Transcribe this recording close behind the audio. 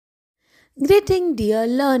Greeting dear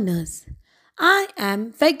learners. I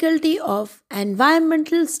am faculty of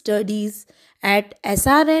Environmental Studies at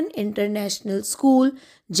SRN International School,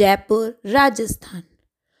 Jaipur, Rajasthan.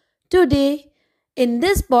 Today, in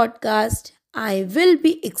this podcast, I will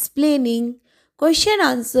be explaining question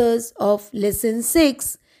answers of lesson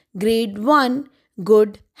 6, grade 1,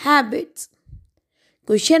 good habits.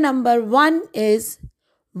 Question number 1 is,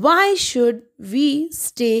 why should we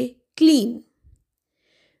stay clean?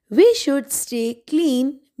 We should stay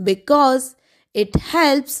clean because it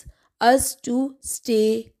helps us to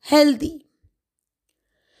stay healthy.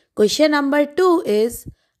 Question number 2 is,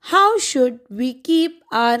 how should we keep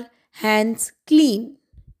our hands clean?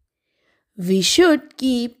 We should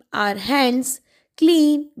keep our hands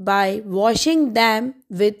clean by washing them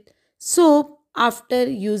with soap after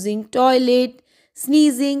using toilet,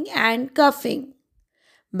 sneezing and coughing,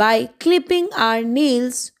 by clipping our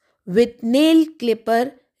nails with nail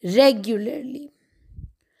clipper regularly.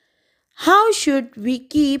 How should we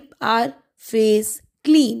keep our face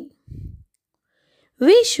clean?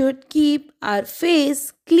 We should keep our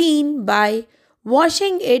face clean by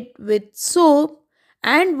washing it with soap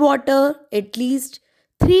and water at least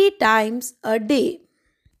 3 times a day.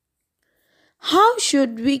 How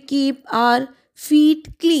should we keep our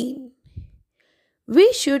feet clean?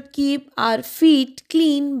 We should keep our feet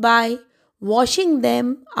clean by washing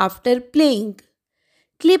them after playing,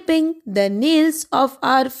 clipping the nails of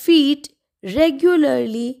our feet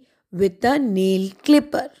regularly with a nail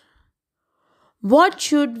clipper. What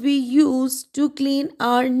should we use to clean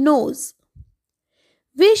our nose?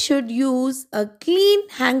 We should use a clean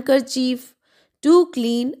handkerchief to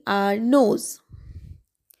clean our nose.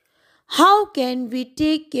 How can we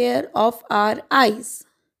take care of our eyes?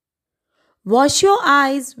 Wash your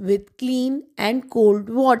eyes with clean and cold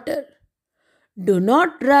water. Do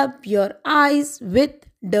not rub your eyes with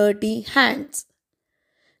dirty hands.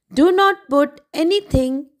 Do not put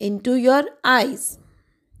anything into your eyes.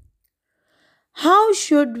 How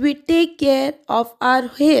should we take care of our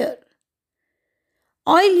hair?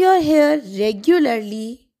 Oil your hair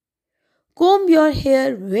regularly. Comb your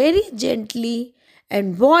hair very gently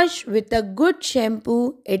and wash with a good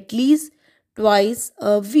shampoo at least twice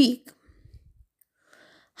a week.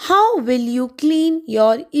 How will you clean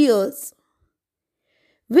your ears?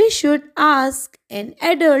 We should ask an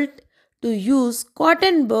adult to use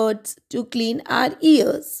cotton buds to clean our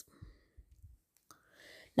ears.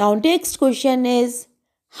 Now next question is,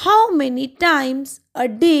 how many times a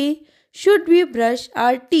day should we brush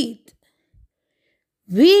our teeth?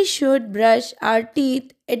 We should brush our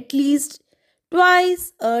teeth at least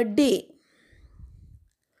twice a day.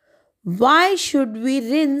 Why should we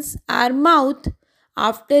rinse our mouth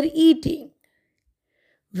after eating?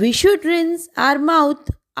 We should rinse our mouth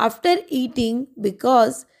after eating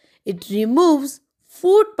because it removes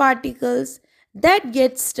food particles that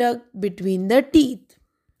get stuck between the teeth.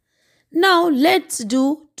 Now let's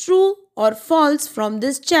do true or false from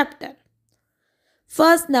this chapter.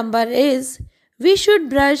 First number is, we should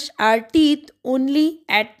brush our teeth only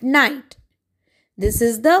at night. This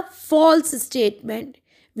is the false statement.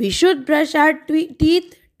 We should brush our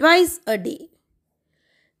teeth twice a day.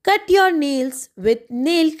 Cut your nails with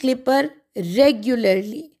nail clipper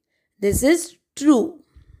regularly. This is true.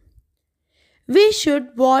 We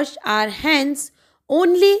should wash our hands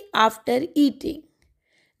only after eating.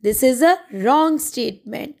 This is a wrong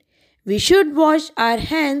statement. We should wash our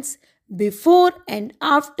hands before and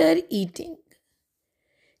after eating.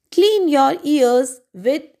 Clean your ears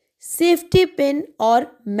with safety pin or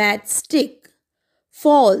matchstick.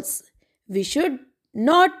 False. We should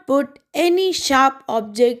not put any sharp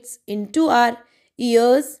objects into our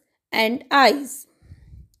ears and eyes.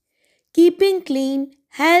 Keeping clean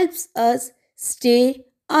helps us stay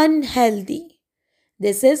unhealthy.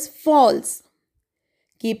 This is false.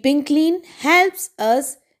 Keeping clean helps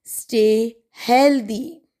us stay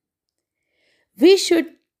healthy. We should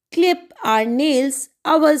clip our nails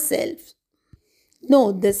ourselves.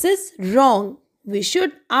 No, this is wrong. We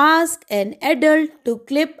should ask an adult to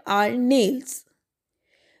clip our nails.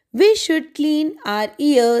 We should clean our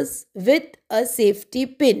ears with a safety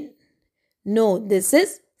pin. No, this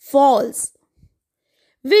is false.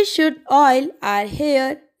 We should oil our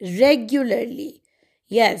hair regularly.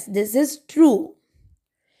 Yes, this is true.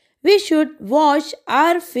 We should wash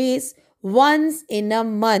our face once in a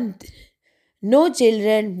month. No,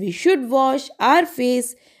 children, we should wash our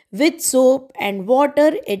face with soap and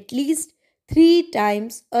water at least 3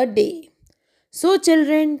 times a day. So,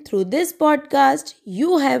 children, through this podcast,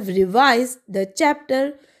 you have revised the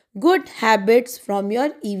chapter Good Habits from your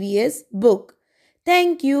EVS book.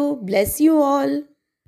 Thank you. Bless you all.